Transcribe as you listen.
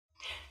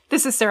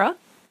This is Sarah,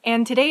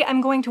 and today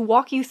I'm going to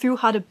walk you through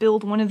how to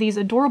build one of these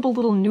adorable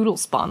little noodle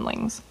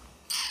spawnlings.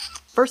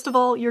 First of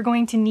all, you're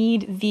going to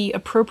need the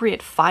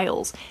appropriate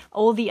files.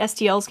 All of the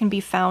STLs can be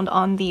found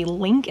on the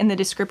link in the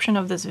description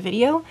of this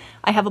video.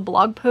 I have a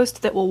blog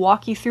post that will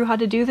walk you through how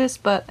to do this,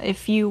 but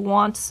if you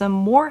want some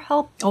more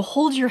help, I'll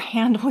hold your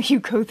hand while you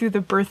go through the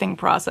birthing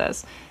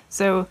process.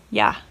 So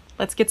yeah,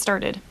 let's get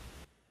started.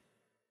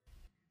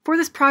 For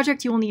this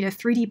project, you will need a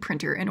 3D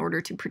printer in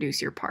order to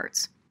produce your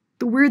parts.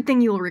 The weird thing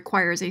you will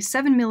require is a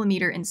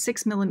 7mm and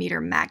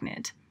 6mm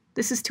magnet.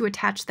 This is to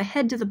attach the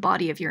head to the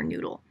body of your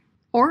noodle.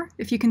 Or,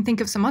 if you can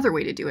think of some other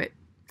way to do it,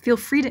 feel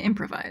free to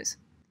improvise.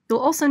 You'll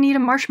also need a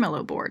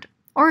marshmallow board,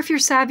 or if you're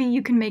savvy,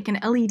 you can make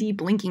an LED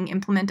blinking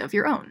implement of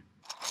your own.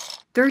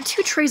 There are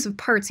 2 trays of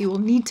parts you will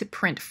need to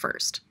print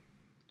first.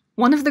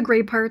 One of the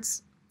gray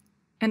parts,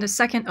 and a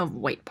second of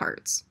white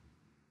parts.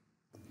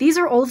 These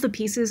are all of the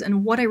pieces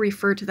and what I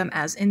refer to them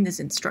as in this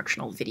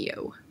instructional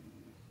video.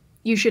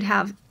 You should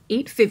have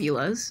 8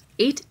 fibulas,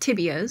 8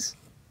 tibias,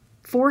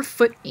 4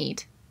 foot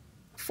meat,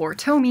 4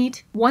 toe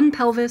meat, 1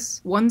 pelvis,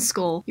 1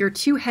 skull, your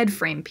 2 head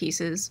frame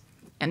pieces,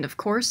 and of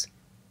course,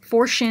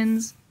 4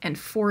 shins and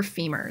 4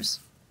 femurs.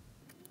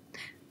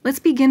 Let's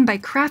begin by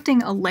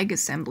crafting a leg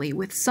assembly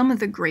with some of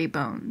the gray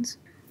bones.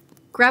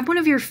 Grab one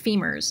of your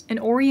femurs and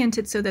orient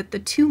it so that the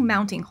 2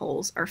 mounting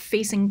holes are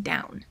facing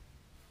down.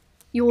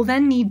 You will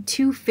then need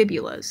 2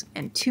 fibulas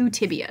and 2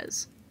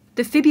 tibias.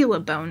 The fibula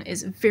bone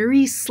is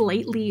very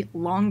slightly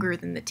longer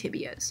than the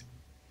tibias.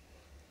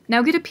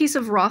 Now get a piece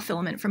of raw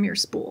filament from your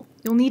spool.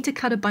 You'll need to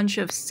cut a bunch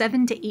of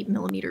 7 to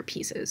 8mm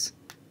pieces.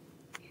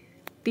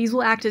 These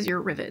will act as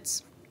your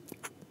rivets.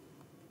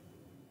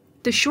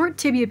 The short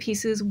tibia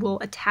pieces will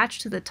attach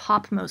to the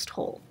topmost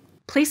hole.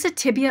 Place a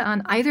tibia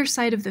on either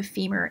side of the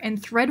femur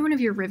and thread one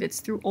of your rivets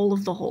through all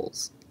of the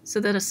holes,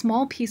 so that a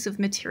small piece of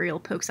material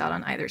pokes out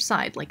on either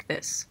side, like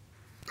this.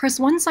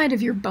 Press one side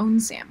of your bone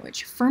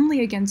sandwich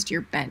firmly against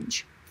your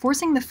bench,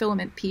 forcing the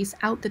filament piece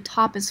out the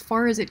top as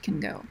far as it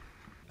can go.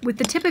 With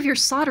the tip of your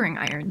soldering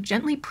iron,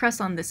 gently press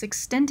on this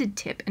extended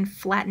tip and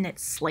flatten it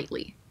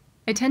slightly.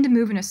 I tend to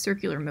move in a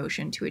circular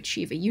motion to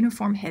achieve a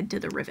uniform head to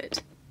the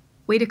rivet.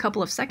 Wait a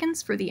couple of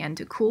seconds for the end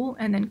to cool,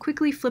 and then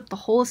quickly flip the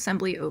whole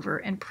assembly over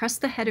and press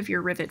the head of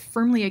your rivet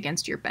firmly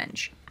against your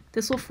bench.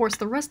 This will force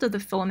the rest of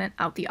the filament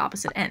out the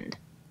opposite end.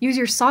 Use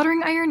your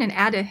soldering iron and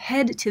add a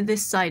head to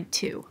this side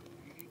too.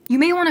 You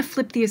may want to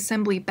flip the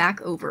assembly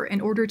back over in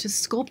order to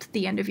sculpt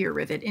the end of your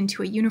rivet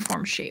into a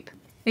uniform shape.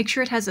 Make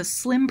sure it has a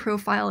slim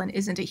profile and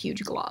isn't a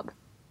huge glob.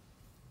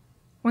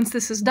 Once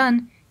this is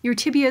done, your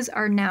tibias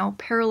are now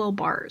parallel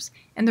bars,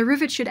 and the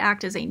rivet should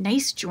act as a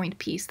nice joint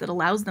piece that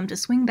allows them to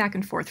swing back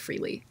and forth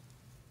freely.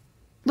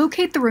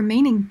 Locate the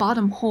remaining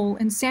bottom hole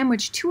and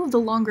sandwich 2 of the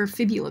longer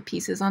fibula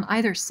pieces on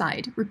either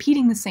side,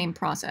 repeating the same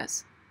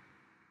process.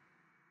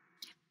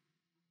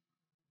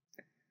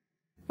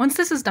 Once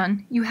this is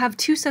done, you have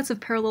 2 sets of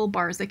parallel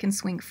bars that can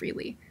swing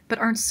freely, but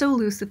aren't so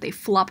loose that they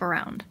flop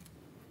around.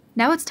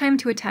 Now it's time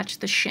to attach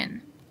the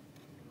shin.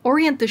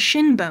 Orient the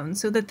shin bone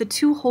so that the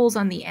 2 holes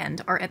on the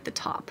end are at the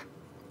top.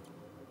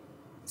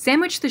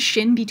 Sandwich the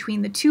shin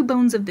between the 2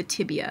 bones of the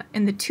tibia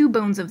and the 2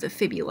 bones of the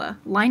fibula,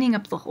 lining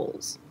up the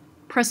holes.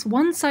 Press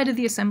one side of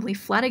the assembly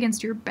flat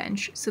against your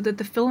bench so that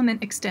the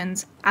filament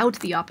extends out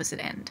the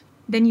opposite end.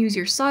 Then use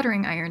your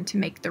soldering iron to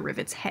make the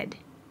rivet's head.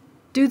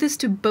 Do this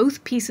to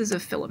both pieces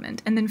of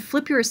filament, and then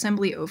flip your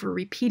assembly over,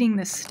 repeating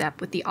this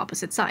step with the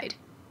opposite side.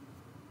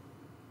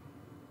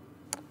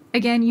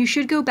 Again, you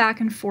should go back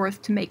and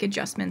forth to make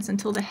adjustments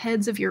until the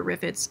heads of your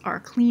rivets are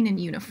clean and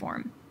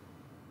uniform.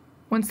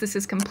 Once this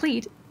is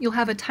complete, you'll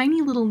have a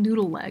tiny little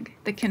noodle leg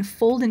that can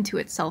fold into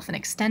itself and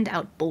extend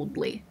out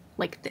boldly,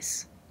 like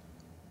this.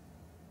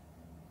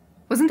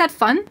 Wasn't that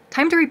fun?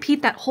 Time to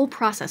repeat that whole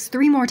process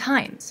 3 more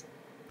times.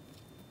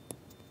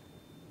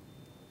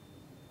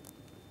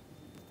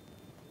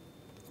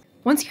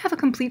 Once you have a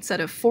complete set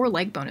of 4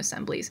 leg bone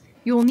assemblies,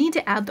 you will need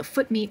to add the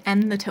foot meat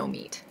and the toe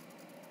meat.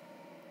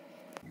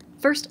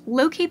 First,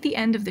 locate the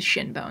end of the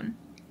shin bone.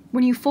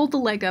 When you fold the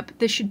leg up,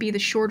 this should be the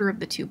shorter of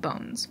the 2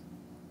 bones.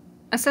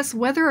 Assess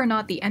whether or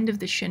not the end of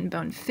the shin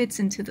bone fits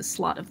into the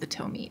slot of the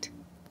toe meat.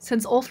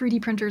 Since all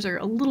 3D printers are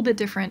a little bit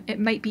different, it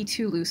might be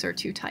too loose or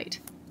too tight.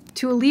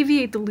 To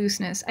alleviate the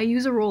looseness, I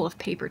use a roll of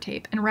paper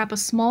tape and wrap a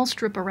small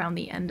strip around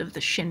the end of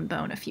the shin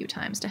bone a few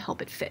times to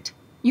help it fit.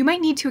 You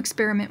might need to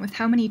experiment with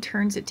how many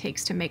turns it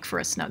takes to make for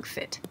a snug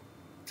fit.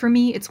 For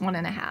me, it's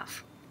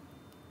 1.5.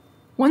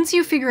 Once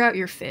you figure out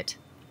your fit,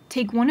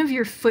 take one of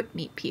your foot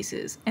meat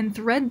pieces and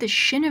thread the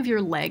shin of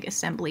your leg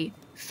assembly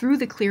through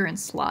the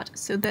clearance slot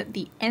so that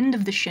the end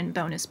of the shin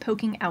bone is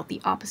poking out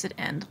the opposite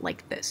end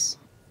like this.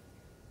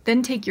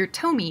 Then take your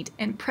toe meat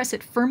and press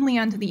it firmly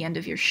onto the end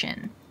of your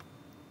shin.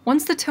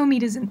 Once the toe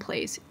meat is in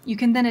place, you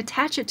can then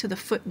attach it to the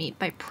foot meat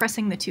by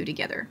pressing the 2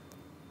 together.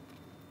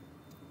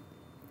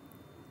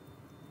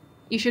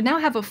 You should now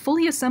have a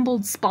fully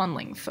assembled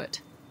Spawnling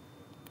foot.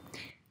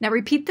 Now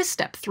repeat this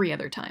step 3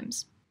 other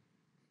times.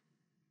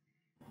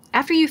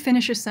 After you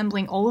finish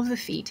assembling all of the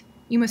feet,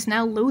 you must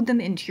now load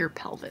them into your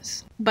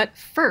pelvis. But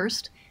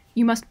first,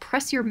 you must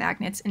press your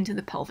magnets into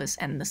the pelvis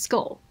and the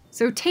skull.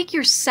 So take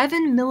your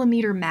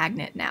 7mm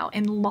magnet now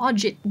and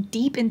lodge it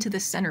deep into the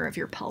center of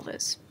your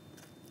pelvis.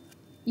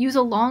 Use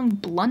a long,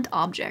 blunt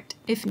object,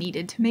 if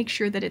needed, to make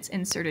sure that it's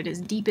inserted as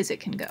deep as it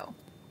can go.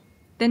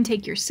 Then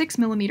take your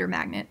 6mm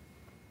magnet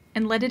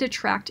and let it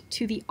attract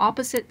to the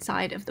opposite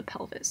side of the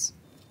pelvis.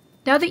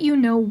 Now that you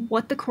know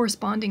what the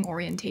corresponding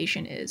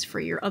orientation is for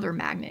your other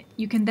magnet,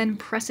 you can then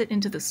press it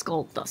into the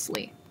skull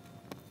thusly.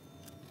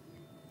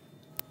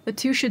 The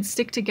two should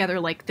stick together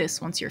like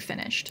this once you're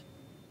finished.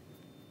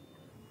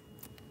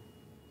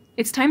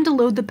 It's time to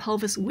load the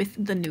pelvis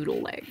with the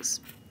noodle legs.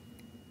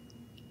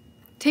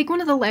 Take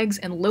one of the legs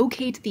and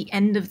locate the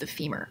end of the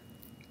femur.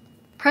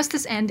 Press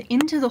this end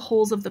into the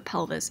holes of the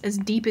pelvis as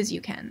deep as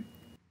you can.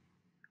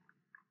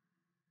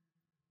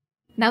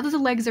 Now that the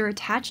legs are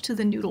attached to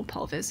the noodle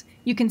pelvis,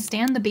 you can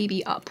stand the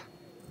baby up.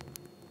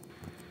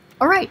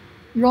 Alright,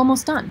 you're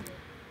almost done.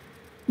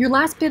 Your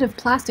last bit of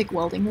plastic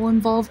welding will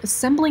involve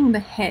assembling the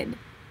head.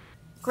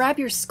 Grab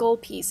your skull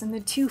piece and the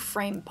two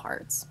frame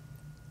parts.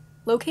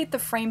 Locate the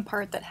frame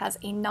part that has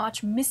a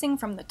notch missing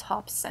from the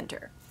top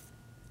center.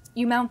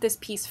 You mount this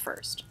piece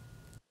first.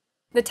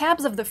 The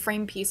tabs of the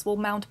frame piece will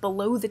mount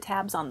below the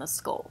tabs on the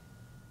skull.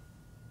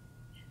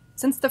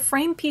 Since the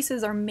frame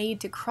pieces are made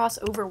to cross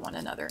over one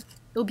another,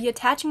 you'll be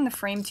attaching the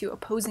frame to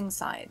opposing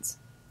sides.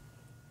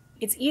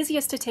 It's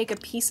easiest to take a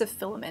piece of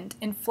filament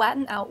and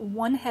flatten out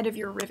one head of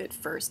your rivet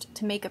first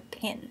to make a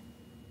pin.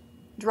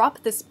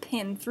 Drop this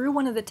pin through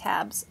one of the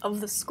tabs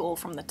of the skull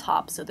from the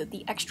top so that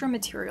the extra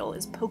material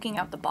is poking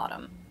out the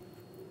bottom.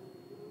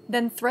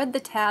 Then thread the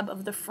tab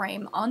of the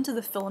frame onto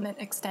the filament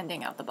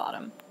extending out the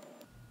bottom.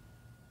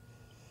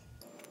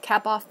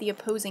 Cap off the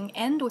opposing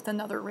end with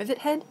another rivet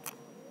head.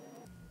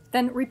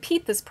 Then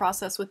repeat this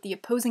process with the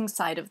opposing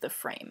side of the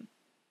frame.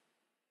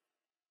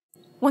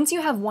 Once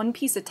you have one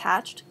piece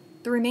attached,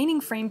 the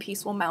remaining frame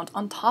piece will mount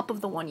on top of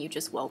the one you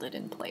just welded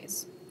in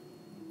place.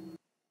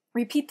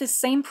 Repeat this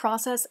same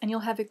process and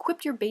you'll have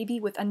equipped your baby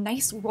with a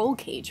nice roll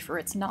cage for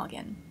its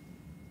noggin.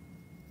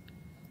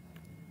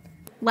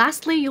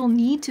 Lastly, you'll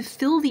need to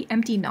fill the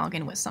empty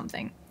noggin with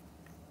something.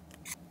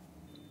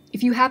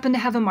 If you happen to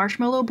have a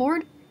marshmallow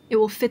board, it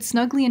will fit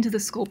snugly into the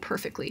skull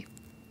perfectly.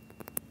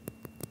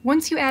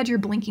 Once you add your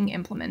blinking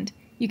implement,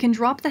 you can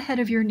drop the head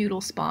of your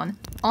noodle spawn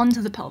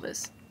onto the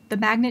pelvis. The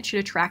magnet should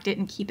attract it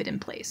and keep it in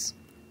place.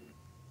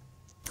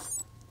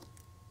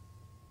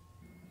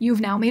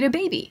 You've now made a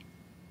baby.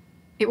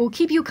 It will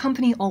keep you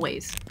company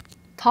always.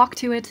 Talk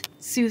to it,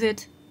 soothe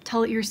it,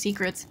 tell it your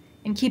secrets,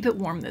 and keep it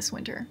warm this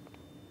winter.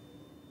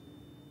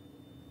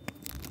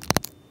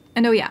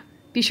 And oh yeah,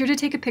 be sure to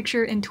take a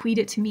picture and tweet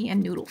it to me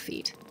and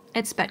noodleFeet,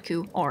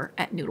 @Spetku or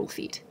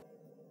 @noodleFeet.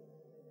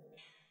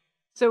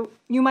 So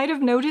you might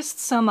have noticed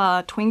some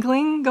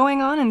twinkling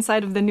going on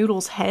inside of the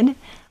noodle's head.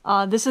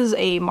 This is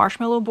a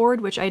marshmallow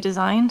board which I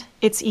designed.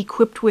 It's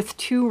equipped with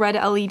 2 red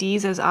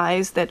LEDs as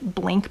eyes that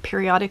blink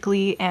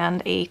periodically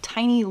and a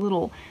tiny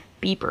little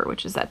beeper,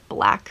 which is that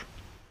black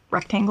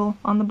rectangle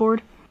on the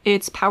board.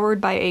 It's powered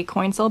by a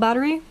coin cell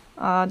battery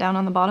down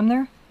on the bottom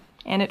there,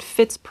 and it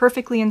fits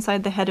perfectly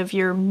inside the head of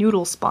your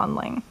noodle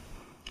Spawnling.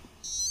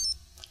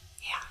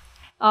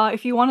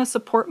 If you want to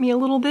support me a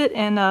little bit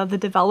in the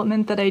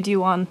development that I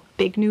do on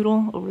Big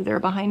Noodle over there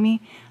behind me,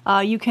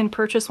 you can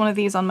purchase one of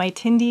these on my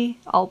Tindie.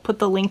 I'll put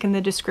the link in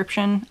the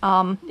description.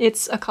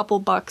 It's a couple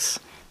bucks,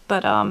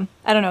 but I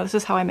don't know, this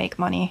is how I make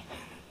money.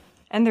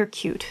 And they're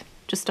cute.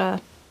 Just, I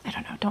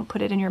don't know, don't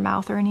put it in your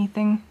mouth or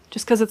anything.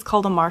 Just because it's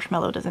called a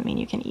marshmallow doesn't mean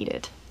you can eat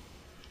it.